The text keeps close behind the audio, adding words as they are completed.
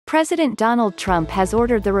President Donald Trump has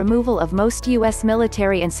ordered the removal of most U.S.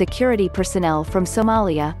 military and security personnel from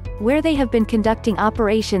Somalia, where they have been conducting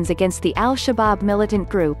operations against the al-Shabaab militant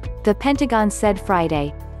group, the Pentagon said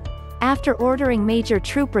Friday. After ordering major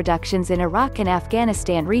troop reductions in Iraq and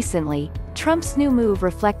Afghanistan recently, Trump's new move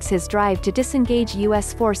reflects his drive to disengage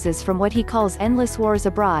U.S. forces from what he calls endless wars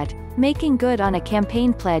abroad, making good on a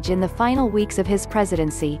campaign pledge in the final weeks of his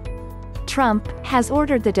presidency. Trump has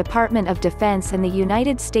ordered the Department of Defense and the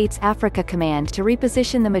United States Africa Command to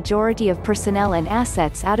reposition the majority of personnel and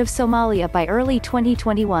assets out of Somalia by early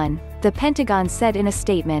 2021, the Pentagon said in a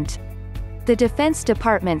statement. The Defense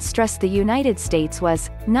Department stressed the United States was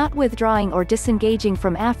not withdrawing or disengaging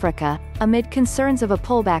from Africa, amid concerns of a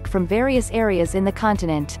pullback from various areas in the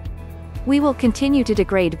continent. We will continue to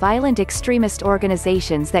degrade violent extremist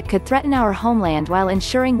organizations that could threaten our homeland while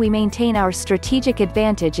ensuring we maintain our strategic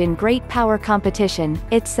advantage in great power competition,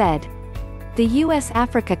 it said. The U.S.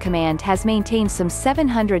 Africa Command has maintained some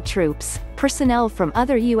 700 troops, personnel from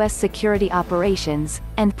other U.S. security operations,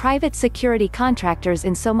 and private security contractors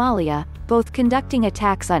in Somalia, both conducting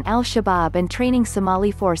attacks on al-Shabaab and training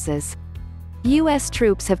Somali forces. U.S.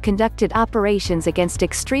 troops have conducted operations against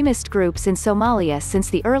extremist groups in Somalia since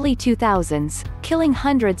the early 2000s, killing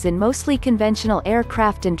hundreds in mostly conventional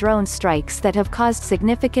aircraft and drone strikes that have caused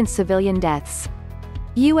significant civilian deaths.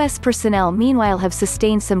 U.S. personnel meanwhile have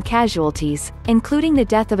sustained some casualties, including the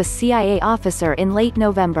death of a CIA officer in late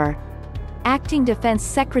November. Acting Defense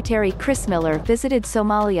Secretary Chris Miller visited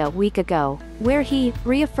Somalia a week ago, where he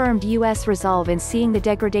reaffirmed U.S. resolve in seeing the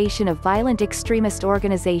degradation of violent extremist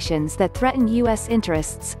organizations that threaten U.S.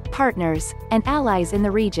 interests, partners, and allies in the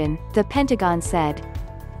region, the Pentagon said.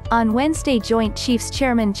 On Wednesday, Joint Chiefs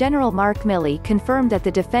Chairman General Mark Milley confirmed that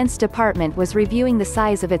the Defense Department was reviewing the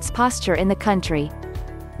size of its posture in the country.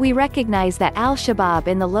 We recognize that al-Shabaab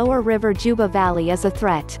in the lower River Juba Valley is a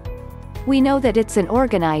threat. We know that it's an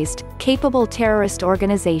organized, capable terrorist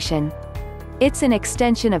organization. It's an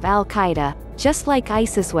extension of al-Qaeda, just like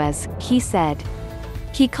ISIS was, he said.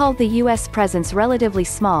 He called the U.S. presence relatively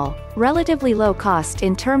small, relatively low cost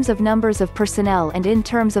in terms of numbers of personnel and in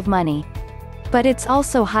terms of money. But it's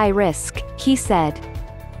also high risk, he said.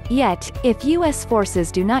 Yet, if U.S.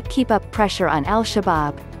 forces do not keep up pressure on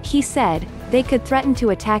al-Shabaab, he said, they could threaten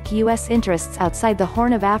to attack U.S. interests outside the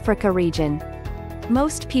Horn of Africa region.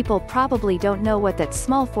 Most people probably don't know what that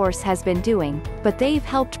small force has been doing, but they've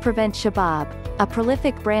helped prevent Shabaab, a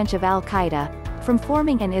prolific branch of al-Qaeda, from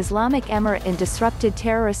forming an Islamic emirate and disrupted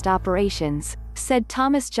terrorist operations, said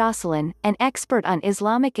Thomas Jocelyn, an expert on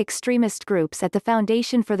Islamic extremist groups at the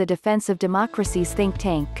Foundation for the Defense of Democracy's think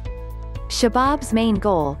tank. Shabaab's main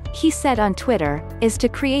goal, he said on Twitter, is to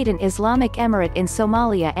create an Islamic emirate in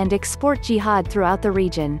Somalia and export jihad throughout the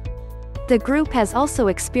region. The group has also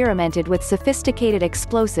experimented with sophisticated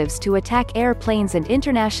explosives to attack airplanes, and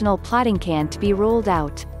international plotting can't be ruled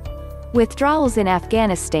out. Withdrawals in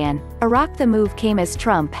Afghanistan, Iraq. The move came as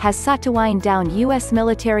Trump has sought to wind down U.S.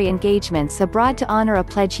 military engagements abroad to honor a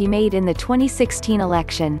pledge he made in the 2016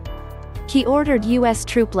 election. He ordered U.S.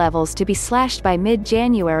 troop levels to be slashed by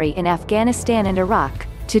mid-January in Afghanistan and Iraq,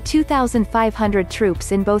 to 2,500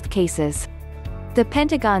 troops in both cases. The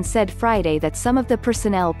Pentagon said Friday that some of the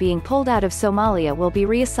personnel being pulled out of Somalia will be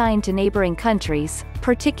reassigned to neighboring countries,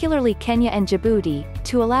 particularly Kenya and Djibouti,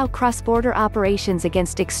 to allow cross-border operations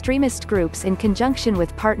against extremist groups in conjunction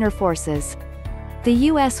with partner forces. The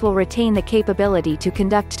U.S. will retain the capability to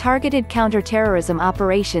conduct targeted counter-terrorism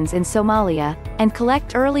operations in Somalia, and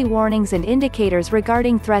collect early warnings and indicators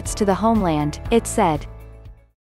regarding threats to the homeland, it said.